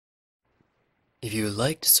If you would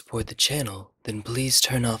like to support the channel, then please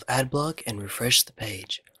turn off adblock and refresh the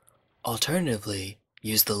page. Alternatively,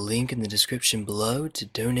 use the link in the description below to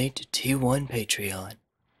donate to T1 Patreon.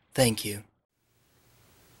 Thank you.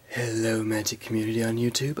 Hello Magic community on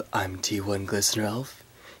YouTube, I'm T1 Glistener Elf,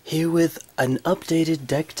 here with an updated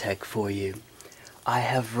deck tech for you. I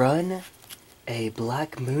have run a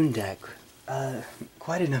Black Moon deck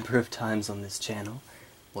quite a number of times on this channel.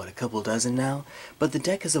 What, a couple dozen now? But the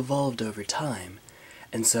deck has evolved over time.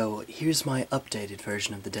 And so, here's my updated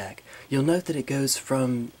version of the deck. You'll note that it goes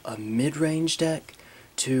from a mid-range deck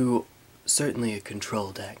to certainly a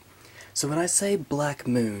control deck. So when I say Black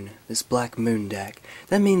Moon, this Black Moon deck,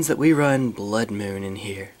 that means that we run Blood Moon in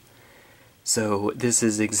here. So this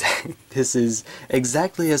is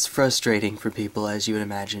exactly as frustrating for people as you would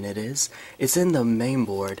imagine it is. It's in the main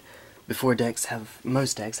board before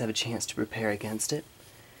most decks have a chance to prepare against it.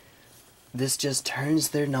 This just turns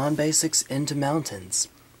their non-basics into mountains.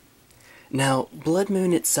 Now, Blood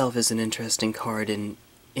Moon itself is an interesting card in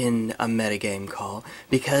a metagame call,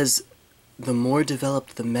 because the more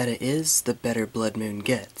developed the meta is, the better Blood Moon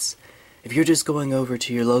gets. If you're just going over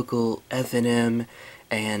to your local FNM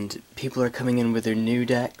and people are coming in with their new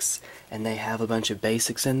decks and they have a bunch of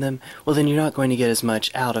basics in them, well then you're not going to get as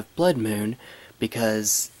much out of Blood Moon,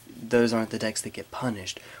 because those aren't the decks that get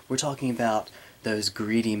punished. We're talking about those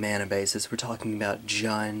greedy mana bases. We're talking about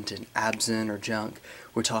Jund and Abzan or Junk.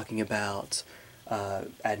 We're talking about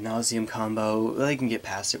Ad Nauseam combo. They can get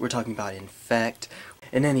past it. We're talking about Infect.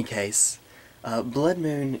 In any case, Blood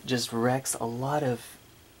Moon just wrecks a lot of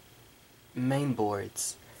main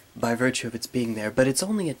boards by virtue of its being there, but it's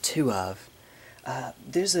only a 2 of.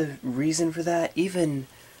 There's a reason for that. Even,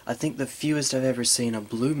 I think the fewest I've ever seen a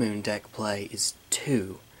Blue Moon deck play is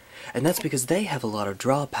 2. And that's because they have a lot of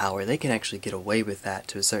draw power. They can actually get away with that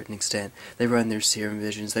to a certain extent. They run their Serum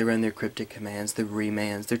Visions, they run their Cryptic Commands, their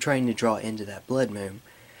Remands, they're trying to draw into that Blood Moon.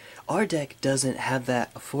 Our deck doesn't have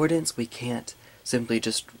that affordance. We can't simply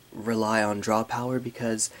just rely on draw power,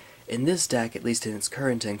 because in this deck, at least in its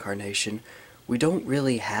current incarnation, we don't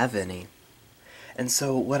really have any. And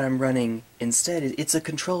so what I'm running instead is, it's a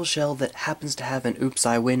control shell that happens to have an Oops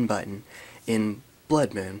I Win button in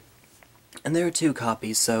Blood Moon. And there are 2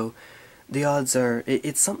 copies, so the odds are,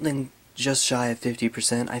 it's something just shy of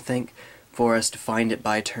 50%, I think, for us to find it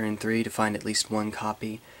by turn 3, to find at least 1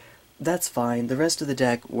 copy. That's fine. The rest of the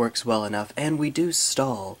deck works well enough, and we do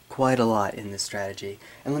stall quite a lot in this strategy.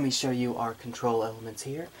 And let me show you our control elements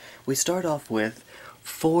here. We start off with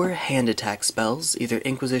 4 hand attack spells, either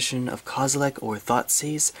Inquisition of Kozilek or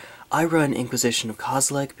Thoughtseize. I run Inquisition of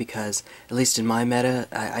Kozilek because, at least in my meta,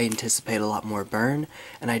 I anticipate a lot more burn,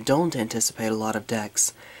 and I don't anticipate a lot of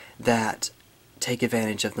decks that take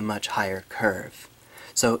advantage of the much higher curve.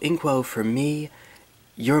 So Inquo for me,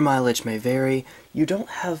 your mileage may vary. You don't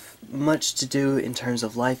have much to do in terms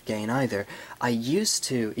of life gain either. It used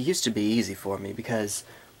to be easy for me because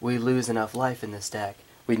we lose enough life in this deck.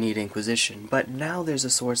 We need Inquisition, but now there's a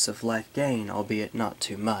source of life gain, albeit not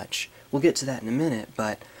too much. We'll get to that in a minute,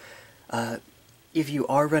 but if you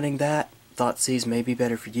are running that, Thoughtseize may be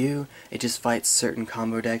better for you. It just fights certain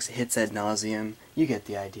combo decks, it hits ad nauseum. You get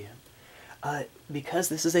the idea. Because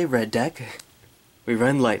this is a red deck, we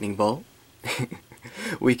run Lightning Bolt.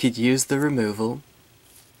 We could use the removal.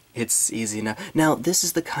 It's easy enough. Now, this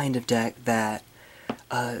is the kind of deck that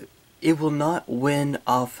it will not win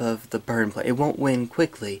off of the burn play. It won't win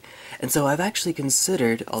quickly. And so I've actually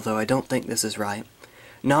considered, although I don't think this is right,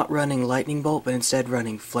 not running Lightning Bolt, but instead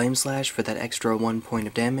running Flame Slash for that extra 1 point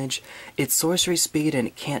of damage. It's sorcery speed and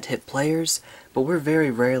it can't hit players, but we're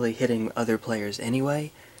very rarely hitting other players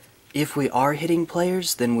anyway. If we are hitting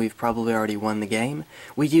players, then we've probably already won the game.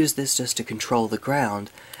 We use this just to control the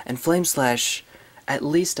ground, and Flame Slash at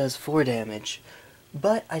least does 4 damage.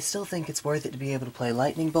 But I still think it's worth it to be able to play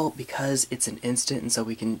Lightning Bolt because it's an instant, and so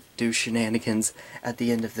we can do shenanigans at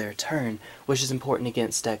the end of their turn, which is important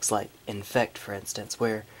against decks like Infect, for instance,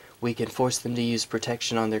 where we can force them to use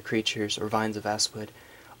protection on their creatures or Vines of Vastwood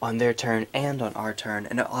on their turn and on our turn,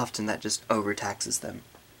 and often that just overtaxes them.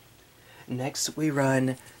 Next we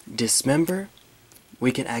run Dismember.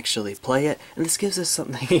 We can actually play it, and this gives us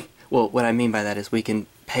something. Well, what I mean by that is we can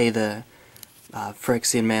pay the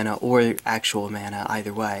Phyrexian mana or actual mana,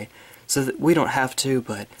 either way. So that we don't have to,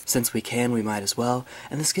 but since we can, we might as well.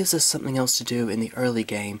 And this gives us something else to do in the early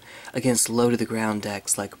game against low-to-the-ground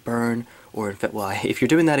decks like Burn or Infect. Well, if you're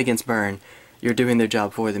doing that against Burn, you're doing their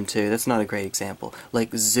job for them too. That's not a great example.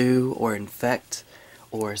 Like Zoo or Infect,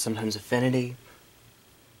 or sometimes Affinity.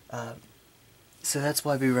 So that's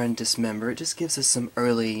why we run Dismember. It just gives us some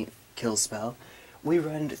early kill spell. we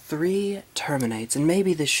run 3 Terminates, and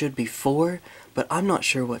maybe this should be 4, but I'm not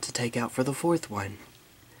sure what to take out for the 4th one.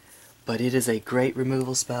 But it is a great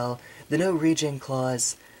removal spell. The no regen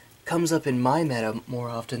clause comes up in my meta more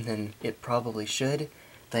often than it probably should,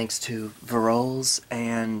 thanks to Varolz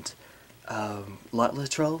and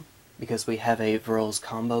Lavaclaw, because we have a Varolz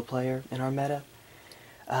combo player in our meta.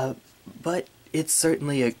 But it's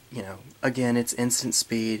certainly a, again, it's instant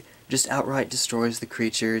speed, just outright destroys the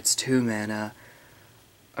creature, it's 2 mana.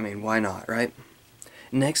 I mean, why not, right?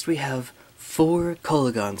 Next we have 4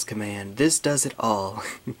 Kolaghan Command. This does it all.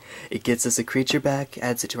 It gets us a creature back,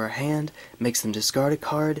 adds it to our hand, makes them discard a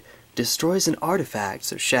card, destroys an artifact,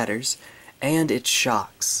 so shatters, and it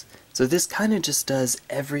shocks. So this kind of just does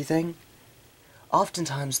everything.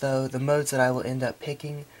 Oftentimes, though, the modes that I will end up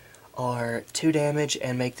picking are 2 damage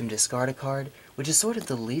and make them discard a card, which is sort of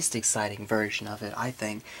the least exciting version of it, I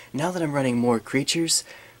think. Now that I'm running more creatures,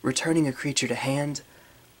 returning a creature to hand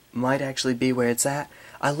might actually be where it's at.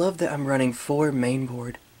 I love that I'm running 4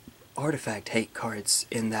 mainboard artifact hate cards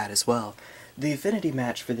in that as well. The affinity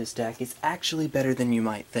match for this deck is actually better than you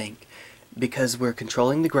might think, because we're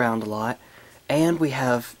controlling the ground a lot, and we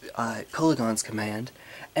have Kolaghan Command,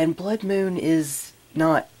 and Blood Moon is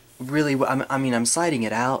not really, I mean, I'm citing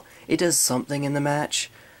it out. It does something in the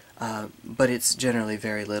match, but it's generally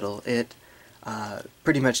very little. It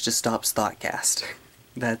pretty much just stops Thoughtcast.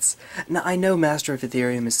 Now, I know Master of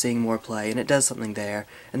Ethereum is seeing more play, and it does something there,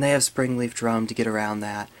 and they have Springleaf Drum to get around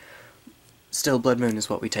that. Still, Blood Moon is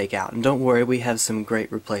what we take out, and don't worry, we have some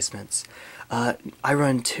great replacements. I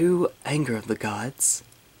run 2 Anger of the Gods.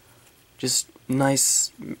 Just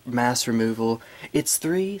nice mass removal. It's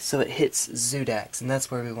 3, so it hits Zoo decks, and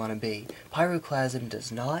that's where we want to be. Pyroclasm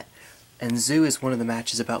does not, and Zoo is one of the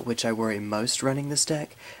matches about which I worry most running this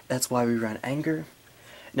deck. That's why we run Anger.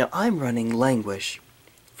 Now, I'm running Languish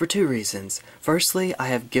for 2 reasons. Firstly, I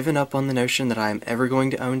have given up on the notion that I am ever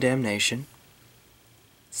going to own Damnation.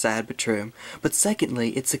 Sad but true. But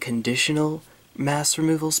secondly, it's a conditional mass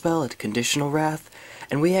removal spell, a conditional wrath,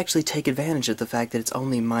 and we actually take advantage of the fact that it's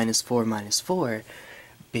only -4/-4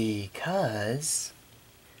 because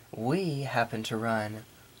we happen to run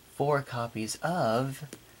 4 copies of,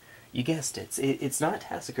 you guessed it, it's not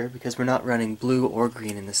Tassiger because we're not running blue or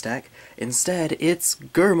green in this deck. Instead, it's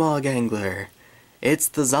Gurmag Angler. It's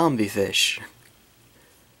the zombie fish.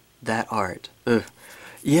 That art. Ugh.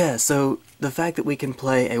 Yeah, so the fact that we can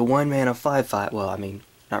play a 1-mana 5/5, well, I mean,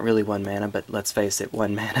 not really 1 mana, but let's face it,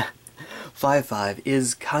 1 mana 5/5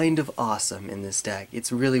 is kind of awesome in this deck.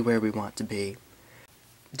 It's really where we want to be.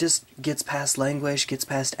 Just gets past Languish, gets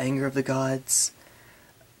past Anger of the Gods,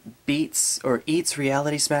 beats or eats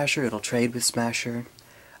Reality Smasher, it'll trade with Smasher.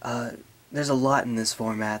 There's a lot in this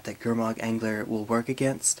format that Gurmag Angler will work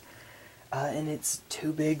against. And it's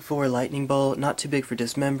too big for Lightning Bolt, not too big for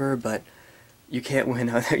Dismember, but you can't win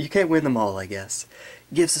them all, I guess.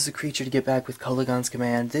 Gives us a creature to get back with Kolaghan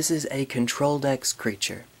Command. This is a control decks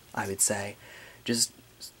creature, I would say. Just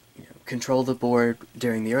control the board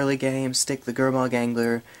during the early game, stick the Gurmag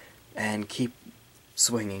Angler, and keep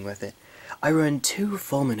swinging with it. I run 2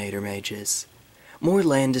 Fulminator Mages. More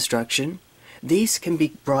land destruction. These can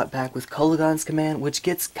be brought back with Kolaghan Command, which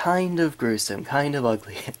gets kind of gruesome, kind of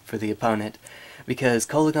ugly for the opponent, because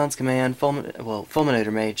Kolaghan Command,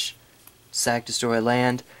 Fulminator Mage, sack, destroy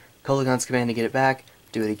land, Kolaghan Command to get it back,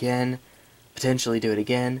 do it again, potentially do it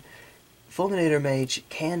again. Fulminator Mage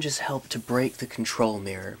can just help to break the control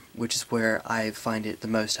mirror, which is where I find it the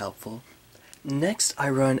most helpful. Next, I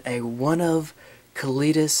run a 1-of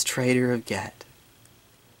Kalitas, Traitor of Ghet.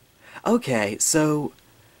 Okay, so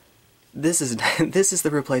this is the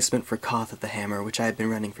replacement for Koth of the Hammer, which I have been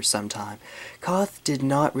running for some time. Koth did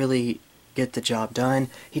not really get the job done.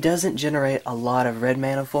 He doesn't generate a lot of red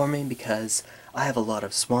mana for me because I have a lot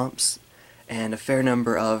of swamps and a fair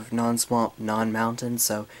number of non-swamp, non-mountain,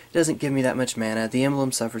 so it doesn't give me that much mana. The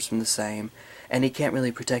emblem suffers from the same, and he can't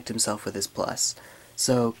really protect himself with his plus.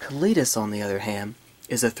 So Kalitas, on the other hand,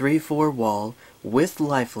 is a 3/4 wall with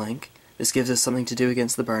lifelink. This gives us something to do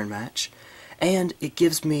against the burn match. And it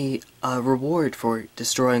gives me a reward for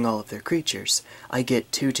destroying all of their creatures. I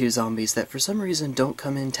get 2/2 zombies that for some reason don't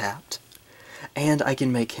come in tapped. And I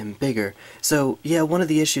can make him bigger. So, yeah, one of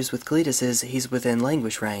the issues with Kalitas is he's within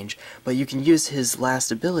Languish range, but you can use his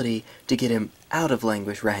last ability to get him out of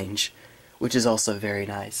Languish range, which is also very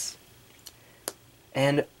nice.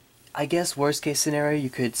 And I guess worst case scenario,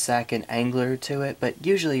 you could sack an Angler to it, but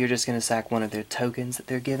usually you're just going to sack one of their tokens that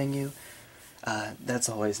they're giving you. That's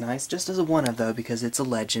always nice, just as a 1-of though, because it's a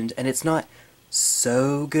legend, and it's not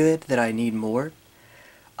so good that I need more.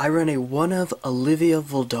 I run a 1-of Olivia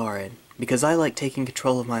Vodaren, because I like taking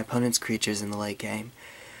control of my opponent's creatures in the late game.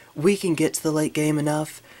 We can get to the late game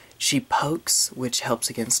enough. She pokes, which helps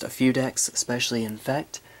against a few decks, especially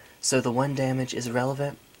Infect, so the 1 damage is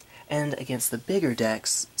irrelevant. And against the bigger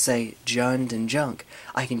decks, say Jund and Junk,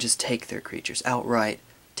 I can just take their creatures outright.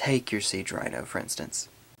 Take your Siege Rhino, for instance.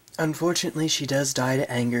 Unfortunately, she does die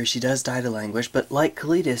to Anger, she does die to Languish, but like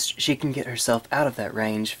Kalitas, she can get herself out of that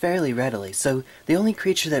range fairly readily, so the only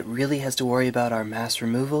creature that really has to worry about our mass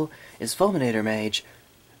removal is Fulminator Mage,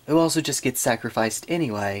 who also just gets sacrificed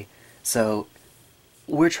anyway, so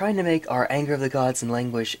we're trying to make our Anger of the Gods and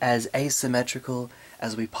Languish as asymmetrical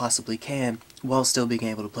as we possibly can, while still being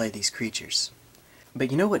able to play these creatures.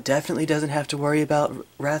 But you know what definitely doesn't have to worry about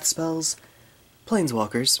Wrath spells?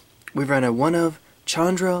 Planeswalkers. We run a 1-of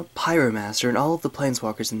Chandra, Pyromaster, and all of the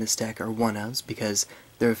Planeswalkers in this deck are 1-ofs because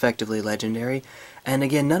they're effectively legendary, and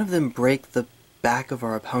again, none of them break the back of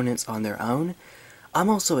our opponents on their own. I'm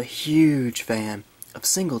also a huge fan of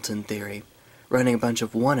Singleton Theory, running a bunch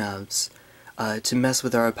of 1-ofs to mess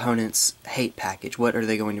with our opponent's hate package. What are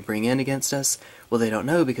they going to bring in against us? Well, they don't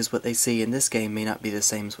know because what they see in this game may not be the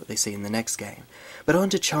same as what they see in the next game. But on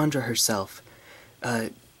to Chandra herself.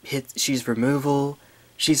 She's removal.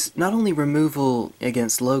 She's not only removal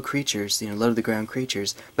against low creatures, low to the ground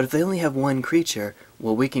creatures, but if they only have 1 creature,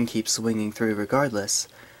 well, we can keep swinging through regardless,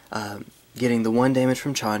 getting the 1 damage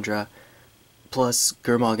from Chandra, plus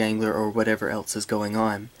Gurmag Angler or whatever else is going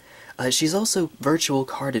on. She's also virtual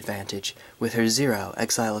card advantage. With her 0,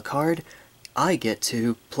 exile a card, I get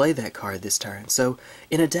to play that card this turn. So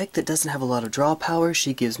in a deck that doesn't have a lot of draw power,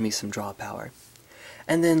 she gives me some draw power.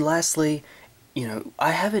 And then lastly,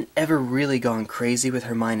 I haven't ever really gone crazy with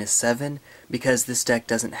her -7, because this deck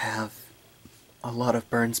doesn't have a lot of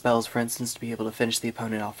burn spells, for instance, to be able to finish the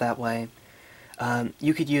opponent off that way.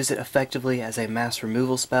 You could use it effectively as a mass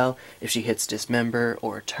removal spell if she hits Dismember,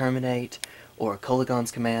 or Terminate, or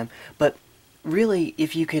Kolaghan's Command, but really,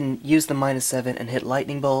 if you can use the -7 and hit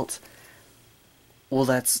Lightning Bolt, well,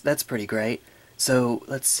 that's pretty great. So,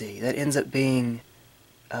 let's see, that ends up being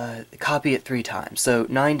copy it 3 times, so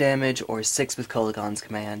 9 damage or 6 with Kolaghan's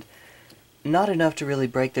Command. Not enough to really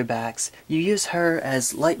break their backs. You use her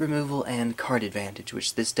as light removal and card advantage,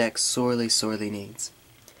 which this deck sorely, sorely needs.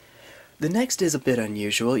 The next is a bit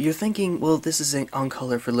unusual. You're thinking, well, this is on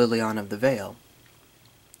color for Liliana of the Veil.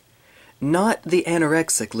 Not the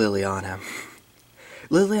anorexic Liliana.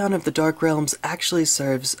 Liliana of the Dark Realms actually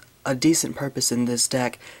serves a decent purpose in this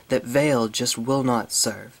deck that Veil just will not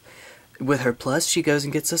serve. With her plus, she goes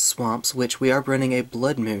and gets us swamps, which we are running a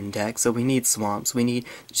Blood Moon deck, so we need swamps.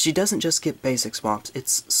 She doesn't just get basic swamps,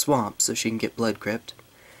 it's swamps, so she can get Blood Crypt.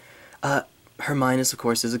 Her minus, of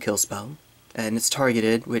course, is a kill spell, and it's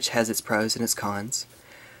targeted, which has its pros and its cons.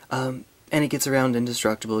 And it gets around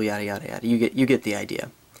indestructible, yada yada yada. You get the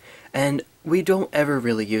idea. And we don't ever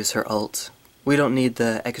really use her ult. We don't need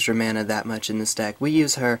the extra mana that much in this deck. We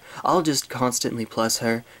use her, I'll just constantly plus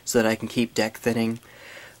her, so that I can keep deck thinning.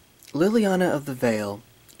 Liliana of the Veil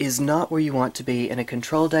is not where you want to be in a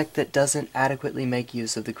control deck that doesn't adequately make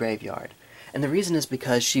use of the graveyard. And the reason is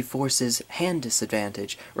because she forces hand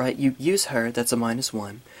disadvantage, right? You use her, that's a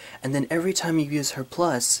 -1, and then every time you use her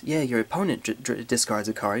plus, yeah, your opponent discards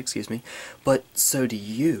a card, but so do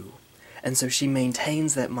you. And so she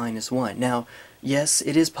maintains that -1. Now, yes,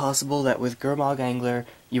 it is possible that with Gurmag Angler,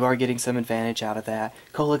 you are getting some advantage out of that.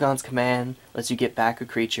 Kolaghan's Command lets you get back a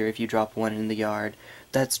creature if you drop 1 in the yard.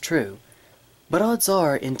 That's true. But odds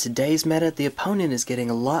are, in today's meta, the opponent is getting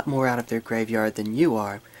a lot more out of their graveyard than you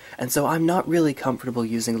are, and so I'm not really comfortable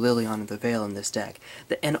using Liliana of the Veil in this deck.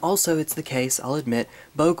 And also, it's the case, I'll admit,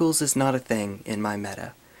 Bogles is not a thing in my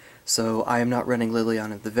meta. So I am not running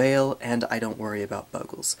Liliana of the Veil, and I don't worry about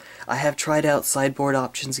Bogles. I have tried out sideboard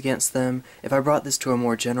options against them. If I brought this to a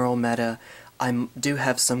more general meta, I do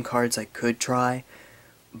have some cards I could try,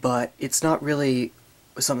 but it's not really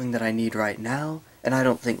something that I need right now, and I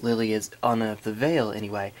don't think Liliana of the Veil,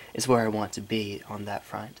 anyway, is where I want to be on that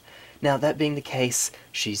front. Now, that being the case,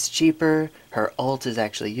 she's cheaper, her ult is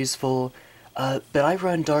actually useful, but I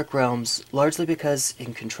run Dark Realms largely because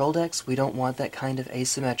in control decks we don't want that kind of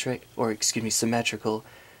symmetrical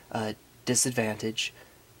disadvantage,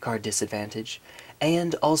 card disadvantage,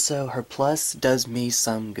 and also her plus does me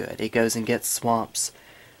some good. It goes and gets swamps,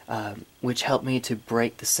 which help me to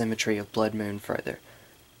break the symmetry of Blood Moon further.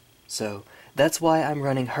 So, that's why I'm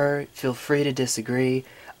running her. Feel free to disagree.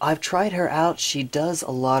 I've tried her out. She does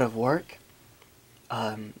a lot of work.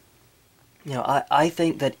 I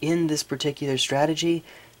think that in this particular strategy,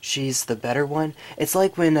 she's the better one. It's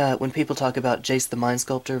like when people talk about Jace the Mind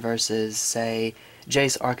Sculptor versus, say,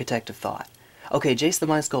 Jace Architect of Thought. Okay, Jace the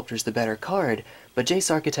Mind Sculptor's the better card, but Jace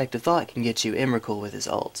Architect of Thought can get you Emrakul with his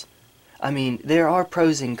ult. I mean, there are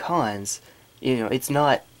pros and cons. You know, it's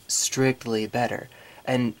not strictly better.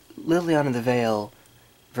 And Liliana the Veil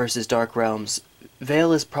versus Dark Realms,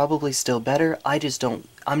 Veil is probably still better.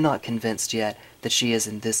 I'm not convinced yet that she is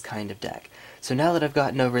in this kind of deck. So now that I've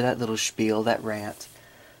gotten over that little spiel, that rant,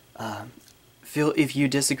 if you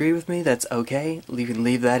disagree with me, that's okay. You can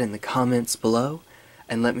leave that in the comments below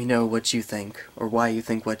and let me know what you think, or why you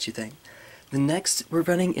think what you think. The next we're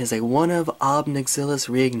running is a 1 of Ob Nixilis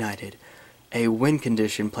Reignited, a win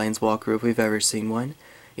condition Planeswalker if we've ever seen one.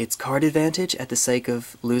 It's card advantage at the sake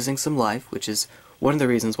of losing some life, which is one of the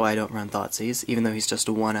reasons why I don't run Thoughtseize, even though he's just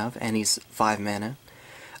a 1 of and he's 5 mana.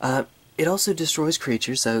 It also destroys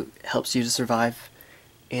creatures, so it helps you to survive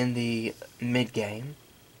in the mid-game.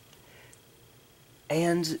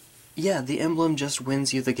 And yeah, the emblem just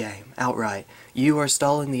wins you the game, outright. You are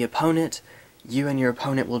stalling the opponent, you and your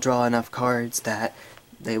opponent will draw enough cards that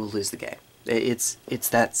they will lose the game. It's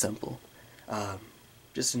that simple.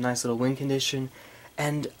 Just a nice little win condition.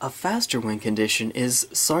 And a faster win condition is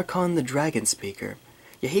Sarkhan the Dragonspeaker.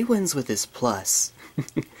 Yeah, he wins with his plus.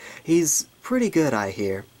 He's pretty good, I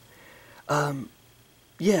hear.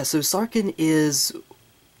 Yeah, so Sarkhan is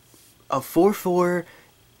a 4/4,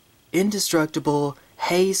 indestructible,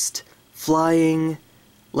 haste, flying,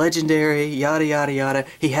 legendary, yada yada yada.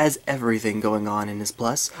 He has everything going on in his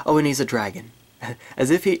plus. Oh, and he's a dragon. as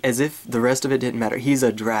if the rest of it didn't matter. He's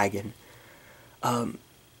a dragon.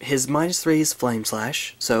 His -3 is Flame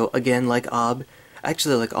Slash, so again, like Ob,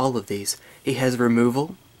 actually like all of these, he has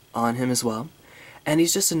removal on him as well. And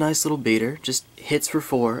he's just a nice little beater, just hits for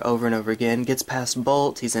 4 over and over again, gets past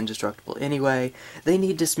Bolt, he's indestructible anyway. They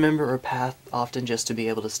need Dismember or Path often just to be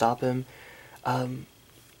able to stop him.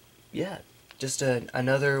 Yeah, just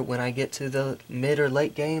another, when I get to the mid or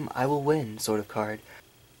late game, I will win sort of card.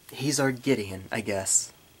 He's our Gideon, I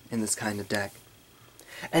guess, in this kind of deck.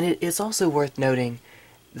 And it's also worth noting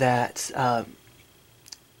that,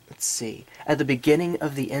 let's see, at the beginning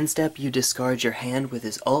of the end step you discard your hand with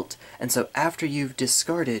his ult, and so after you've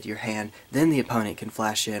discarded your hand, then the opponent can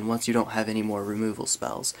flash in once you don't have any more removal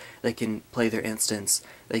spells. They can play their instants,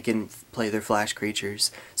 they can play their flash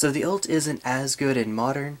creatures. So the ult isn't as good in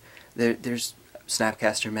Modern. There's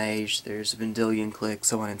Snapcaster Mage, there's Vendilion Click,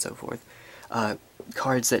 so on and so forth.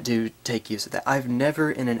 Cards that do take use of that. I've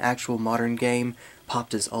never in an actual Modern game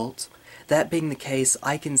popped his ult. That being the case,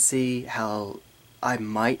 I can see how I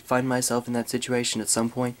might find myself in that situation at some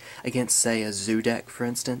point against, say, a Zoo deck, for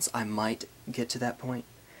instance. I might get to that point.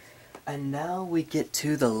 And now we get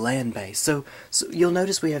to the land base. So you'll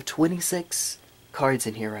notice we have 26 cards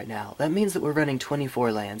in here right now. That means that we're running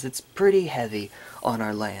 24 lands. It's pretty heavy on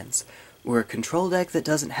our lands. We're a control deck that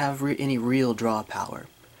doesn't have any real draw power.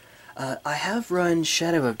 I have run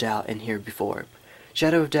Shadow of Doubt in here before.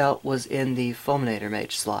 Shadow of Doubt was in the Fulminator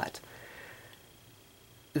Mage slot.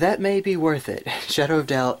 That may be worth it. Shadow of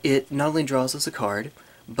Doubt, it not only draws us a card,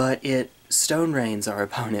 but it Stone Rains our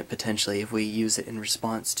opponent potentially if we use it in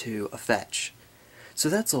response to a fetch. So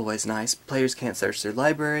that's always nice. Players can't search their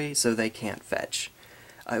library, so they can't fetch.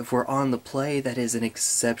 If we're on the play, that is an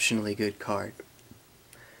exceptionally good card.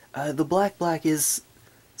 The black is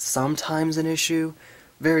sometimes an issue.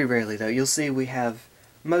 Very rarely, though. You'll see we have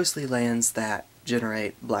mostly lands that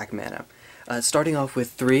generate black mana. Starting off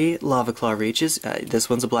with 3 Lavaclaw Reaches. This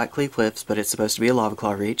one's a Blackcleave Cliffs, but it's supposed to be a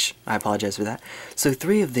Lavaclaw Reach. I apologize for that. So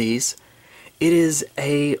 3 of these. It is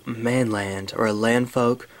a manland, or a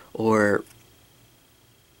landfolk, or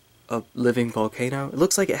a living volcano. It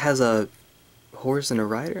looks like it has a horse and a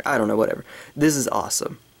rider. I don't know, whatever. This is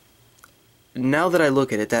awesome. Now that I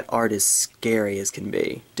look at it, that art is scary as can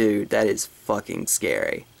be. Dude, that is fucking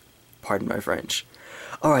scary. Pardon my French.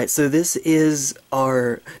 Alright, so this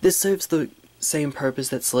serves the same purpose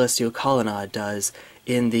that Celestial Colonnade does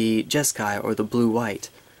in the Jeskai, or the blue-white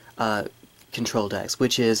control decks,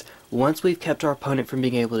 which is, once we've kept our opponent from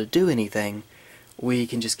being able to do anything, we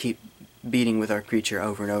can just keep beating with our creature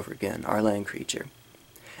over and over again, our land creature.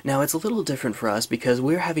 Now, it's a little different for us because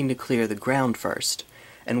we're having to clear the ground first.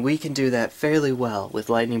 And we can do that fairly well with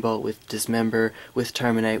Lightning Bolt, with Dismember, with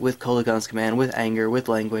Terminate, with Kolaghan's Command, with Anger, with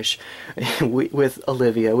Languish, with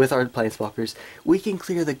Olivia, with our Planeswalkers. We can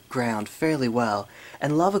clear the ground fairly well,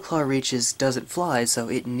 and Lavaclaw Reaches doesn't fly, so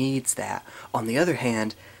it needs that. On the other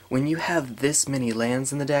hand, when you have this many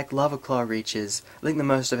lands in the deck, Lavaclaw Reaches, I think the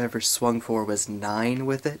most I've ever swung for was 9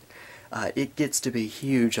 with it. It gets to be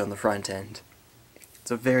huge on the front end. It's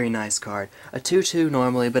a very nice card. A 2/2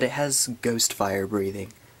 normally, but it has Ghost Fire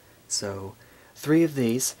breathing. So, 3 of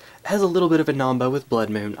these. It has a little bit of a nombo with Blood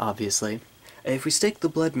Moon, obviously. If we stick the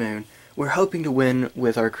Blood Moon, We're hoping to win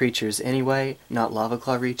with our creatures anyway, not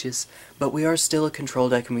Lavaclaw Reaches, but we are still a control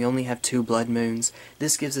deck and we only have 2 Blood Moons.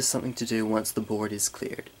 This gives us something to do once the board is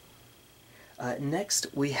cleared. Next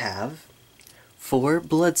we have 4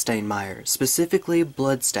 Bloodstained Mire, specifically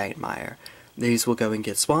Bloodstained Mire. These will go and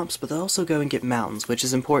get swamps, but they'll also go and get mountains, which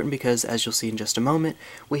is important because, as you'll see in just a moment,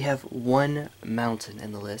 we have 1 mountain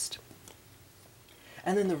in the list.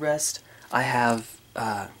 And then the rest, I have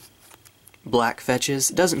black fetches.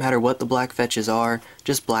 It doesn't matter what the black fetches are,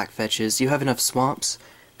 just black fetches. You have enough swamps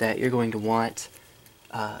that you're going to want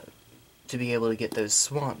to be able to get those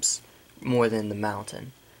swamps more than the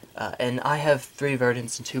mountain. And I have 3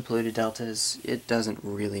 Verdants and 2 Polluted Deltas. It doesn't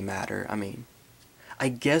really matter. I mean, I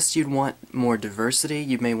guess you'd want more diversity.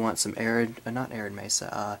 You may want some not Arid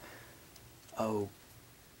Mesa,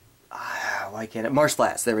 why can't it? Marsh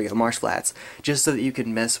Flats, there we go, Marsh Flats. Just so that you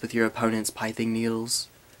can mess with your opponent's Pithing Needles.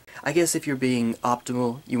 I guess if you're being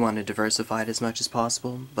optimal, you want to diversify it as much as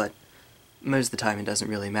possible, but most of the time it doesn't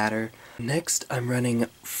really matter. Next, I'm running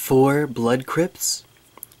 4 Blood Crypts,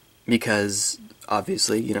 because,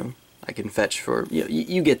 obviously, you know, I can fetch for,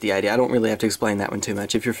 you get the idea. I don't really have to explain that one too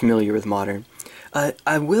much if you're familiar with Modern.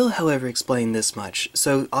 I will, however, explain this much.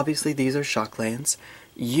 So, obviously, these are shock lands.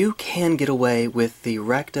 You can get away with the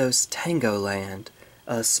Rakdos Tango land,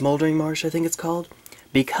 Smoldering Marsh, I think it's called,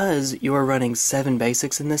 because you are running 7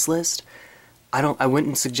 basics in this list. I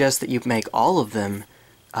wouldn't suggest that you make all of them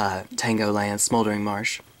Tango land, Smoldering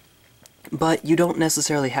Marsh, but you don't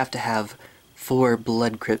necessarily have to have 4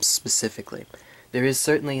 Blood Crypts specifically. There is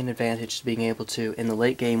certainly an advantage to being able to, in the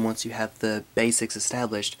late game, once you have the basics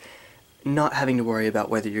established, not having to worry about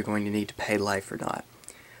whether you're going to need to pay life or not.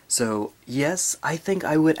 So, yes, I think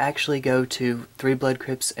I would actually go to 3 Blood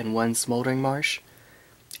Crypts and 1 Smoldering Marsh.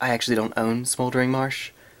 I actually don't own Smoldering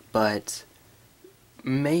Marsh, but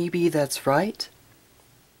maybe that's right?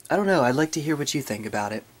 I don't know, I'd like to hear what you think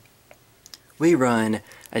about it. We run,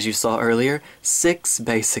 as you saw earlier, 6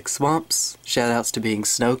 basic swamps. Shoutouts to being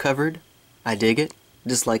snow-covered. I dig it.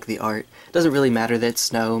 Just like the art. Doesn't really matter that it's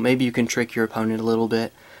snow. Maybe you can trick your opponent a little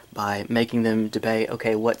bit by making them debate,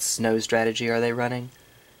 okay, what snow strategy are they running?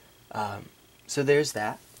 So there's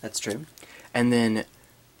that. That's true. And then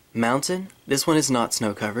Mountain. This one is not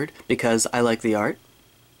snow-covered because I like the art.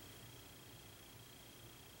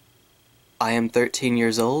 I am 13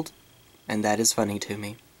 years old, and that is funny to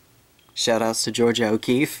me. Shoutouts to Georgia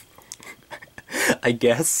O'Keeffe. I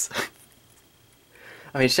guess.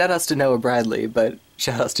 I mean, shoutouts to Noah Bradley, but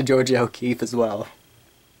shoutouts to Georgia O'Keeffe as well.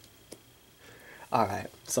 Alright,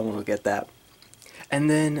 someone will get that. And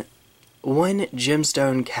then 1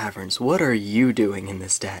 Gemstone Caverns. What are you doing in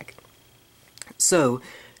this deck? So,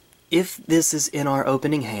 if this is in our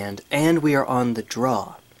opening hand, and we are on the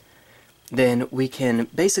draw, then we can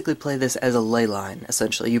basically play this as a ley line,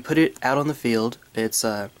 essentially. You put it out on the field, it's,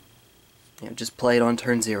 just play it on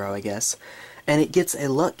turn 0, I guess, and it gets a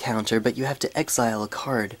luck counter, but you have to exile a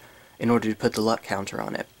card in order to put the luck counter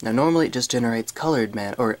on it. Now normally it just generates colored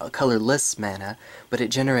mana, or colorless mana, but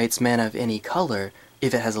it generates mana of any color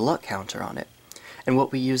if it has a luck counter on it. And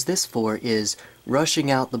what we use this for is rushing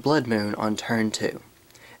out the Blood Moon on turn 2.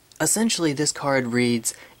 Essentially this card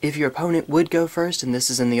reads, if your opponent would go first, and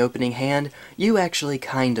this is in the opening hand, you actually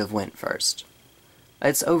kind of went first.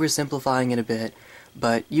 It's oversimplifying it a bit,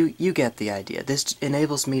 but you get the idea. This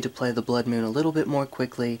enables me to play the Blood Moon a little bit more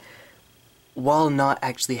quickly, while not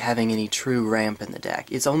actually having any true ramp in the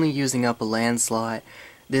deck. It's only using up a land slot.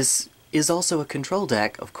 This is also a control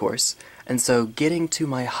deck, of course, and so getting to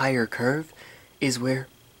my higher curve is where,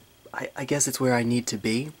 I guess it's where I need to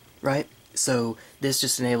be, right? So this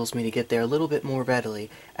just enables me to get there a little bit more readily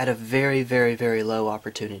at a very, very, very low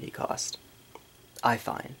opportunity cost, I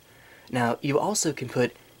find. Now, you also can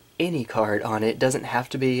put any card on it. It doesn't have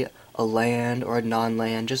to be a land or a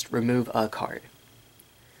non-land, just remove a card.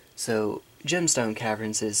 So Gemstone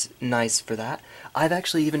Caverns is nice for that. I've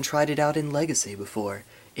actually even tried it out in Legacy before.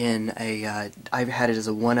 I've had it as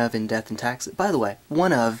a 1-of in Death and Taxes. By the way,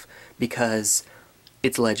 1-of because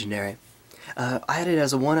it's legendary. I had it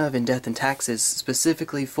as a 1-of in Death and Taxes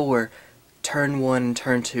specifically for turn 1,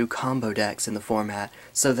 turn 2 combo decks in the format,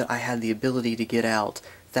 so that I had the ability to get out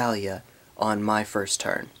Thalia on my first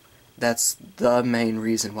turn. That's the main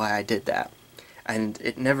reason why I did that. And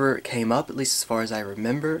it never came up, at least as far as I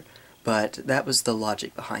remember, but that was the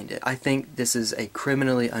logic behind it. I think this is a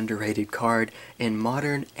criminally underrated card in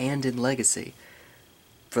Modern and in Legacy.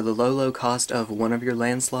 For the low cost of one of your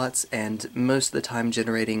land slots, and most of the time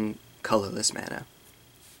generating colorless mana.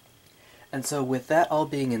 And so with that all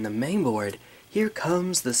being in the main board, here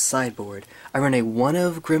comes the sideboard. I run a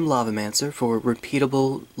 1-of Grim Lavamancer for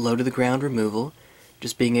repeatable low-to-the-ground removal,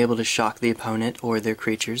 Just being able to shock the opponent or their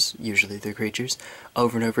creatures, usually their creatures,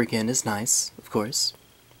 over and over again is nice, of course.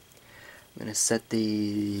 I'm going to set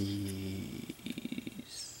these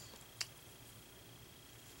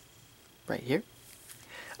right here.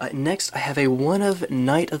 Next, I have a 1 of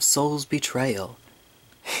Knight of Souls Betrayal.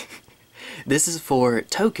 This is for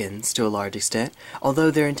tokens to a large extent, although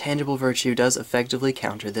their intangible virtue does effectively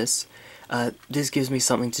counter this. This gives me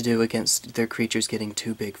something to do against their creatures getting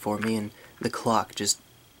too big for me and the clock just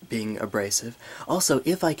being abrasive. Also,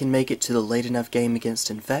 if I can make it to the late enough game against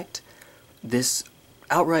Infect, this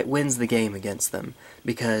outright wins the game against them,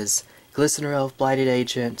 because Glistener Elf, Blighted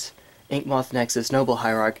Agent, Inkmoth Nexus, Noble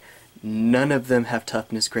Hierarch, none of them have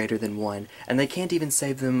toughness greater than 1, and they can't even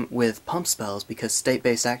save them with pump spells because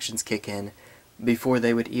state-based actions kick in before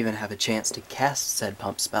they would even have a chance to cast said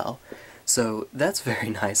pump spell. So that's very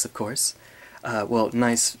nice, of course. Well,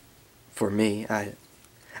 nice for me.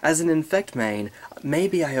 As an Infect main,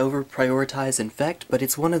 maybe I over-prioritize Infect, but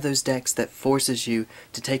it's one of those decks that forces you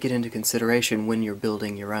to take it into consideration when you're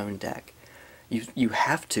building your own deck. You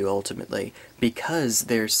have to, ultimately, because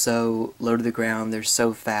they're so low to the ground, they're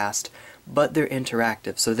so fast, but they're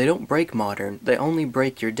interactive, so they don't break Modern, they only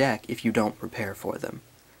break your deck if you don't prepare for them.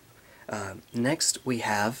 Next, we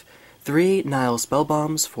have 3 Nihil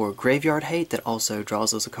Spellbombs for Graveyard Hate that also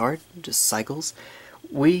draws us a card, just cycles.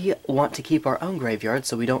 We want to keep our own graveyard,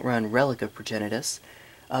 so we don't run Relic of Progenitus,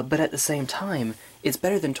 but at the same time, it's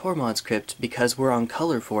better than Tormod's Crypt because we're on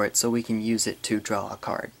color for it, so we can use it to draw a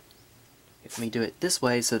card. Let me do it this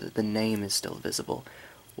way so that the name is still visible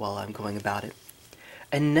while I'm going about it.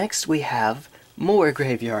 And next we have more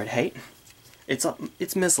Graveyard Hate.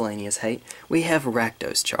 It's miscellaneous hate. We have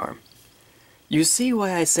Rakdos Charm. You see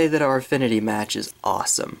why I say that our affinity match is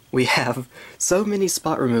awesome. We have so many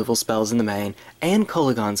spot removal spells in the main, and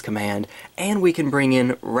Kolaghan's Command, and we can bring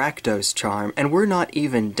in Rakdos Charm, and we're not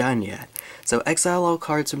even done yet. So exile all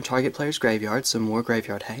cards from target player's graveyard, so more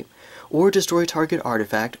Graveyard Hate, or destroy target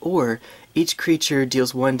artifact, or each creature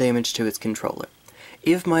deals 1 damage to its controller.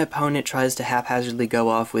 If my opponent tries to haphazardly go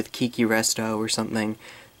off with Kiki Resto or something,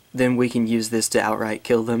 then we can use this to outright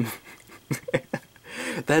kill them.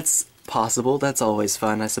 That's possible, that's always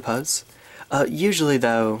fun, I suppose. Usually,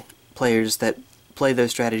 though, players that play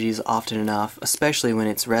those strategies often enough, especially when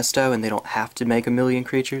it's Resto and they don't have to make a million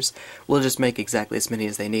creatures, will just make exactly as many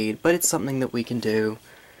as they need, but it's something that we can do.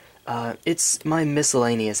 It's my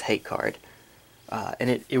miscellaneous hate card,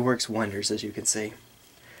 and it works wonders, as you can see.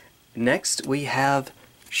 Next, we have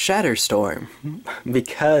Shatterstorm,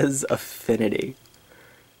 because affinity.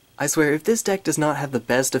 I swear, if this deck does not have the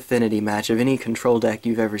best affinity match of any control deck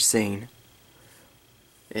you've ever seen,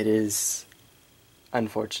 it is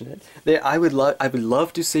unfortunate. I would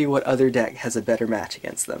love to see what other deck has a better match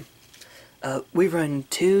against them. We run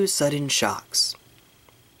 2 Sudden Shocks.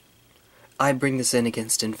 I bring this in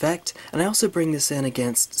against Infect, and I also bring this in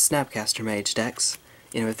against Snapcaster Mage decks.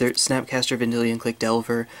 You know, if they're Snapcaster, Vendilion, Click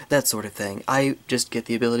Delver, that sort of thing. I just get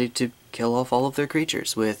the ability to kill off all of their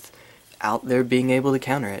creatures without their being able to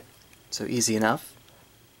counter it. So easy enough.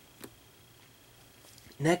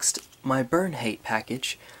 Next, my Burn Hate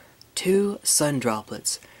package. 2 Sun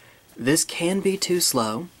Droplets. This can be too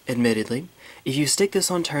slow, admittedly. If you stick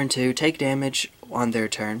this on turn 2, take damage on their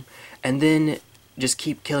turn, and then just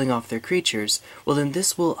keep killing off their creatures, well then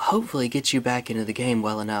this will hopefully get you back into the game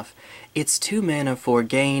well enough. It's 2 mana for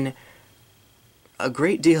gain a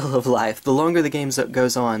great deal of life. The longer the game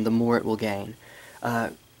goes on, the more it will gain.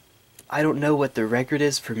 I don't know what the record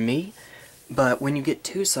is for me, but when you get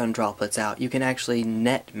 2 Sun Droplets out, you can actually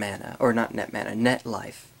net mana, or not net mana, net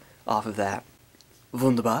life off of that.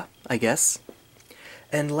 Wunderbar, I guess.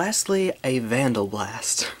 And lastly, a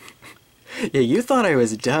Vandalblast. Yeah, you thought I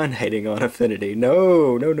was done hating on affinity.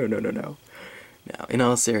 No. No, in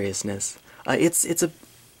all seriousness. It's a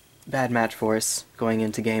bad match for us going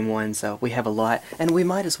into game 1, so we have a lot, and we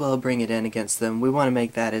might as well bring it in against them. We want to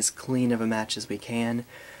make that as clean of a match as we can.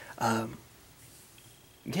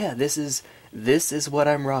 Yeah, this is what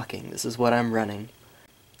I'm rocking. This is what I'm running.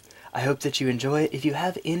 I hope that you enjoy it. If you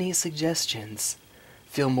have any suggestions,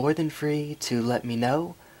 feel more than free to let me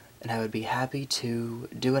know, and I would be happy to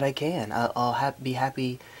do what I can. I'll be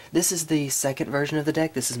happy. This is the second version of the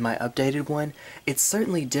deck. This is my updated one. It's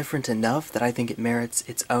certainly different enough that I think it merits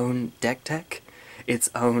its own deck tech,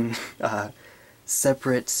 its own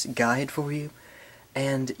separate guide for you.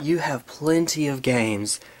 And you have plenty of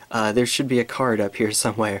games. There should be a card up here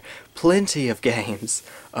somewhere. Plenty of games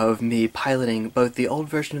of me piloting both the old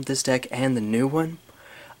version of this deck and the new one.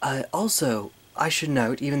 Also, I should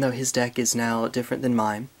note, even though his deck is now different than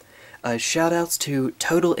mine, shoutouts to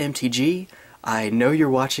Total MTG. I know you're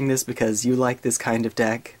watching this because you like this kind of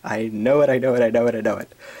deck. I know it, I know it, I know it, I know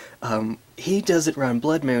it. He doesn't run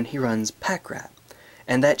Blood Moon, he runs Pack Rat.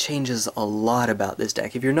 And that changes a lot about this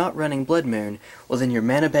deck. If you're not running Blood Moon, well then your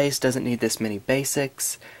mana base doesn't need this many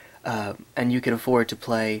basics, and you can afford to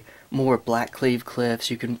play more Blackcleave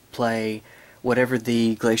Cliffs, you can play whatever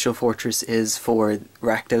the Glacial Fortress is for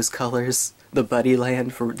Rakdos colors, the buddy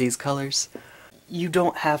land for these colors. You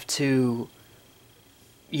don't have to...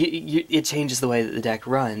 it changes the way that the deck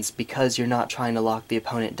runs because you're not trying to lock the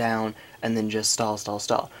opponent down and then just stall, stall,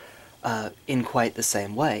 stall in quite the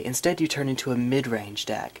same way. Instead, you turn into a mid-range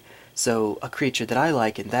deck. So a creature that I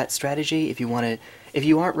like in that strategy, if you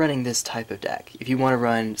aren't running this type of deck, if you want to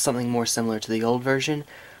run something more similar to the old version,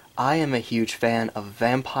 I am a huge fan of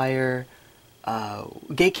Vampire...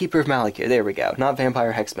 Gatekeeper of Malakir, there we go, not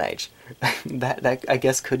Vampire Hex Mage. that I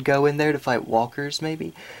guess could go in there to fight walkers,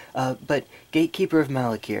 maybe. But Gatekeeper of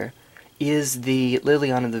Malakir is the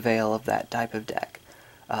Liliana the Veil of that type of deck.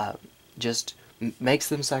 Just makes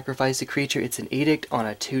them sacrifice a creature. It's an edict on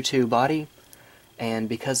a 2/2 body, and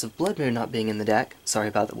because of Blood Moon not being in the deck, sorry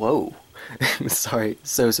about that, whoa, sorry,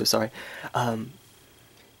 so sorry.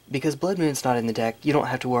 Because Blood Moon's not in the deck, you don't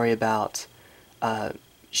have to worry about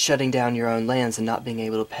shutting down your own lands and not being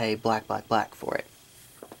able to pay black for it.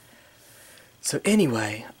 So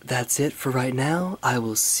anyway, that's it for right now. I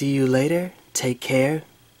will see you later. Take care.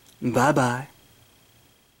 Bye-bye.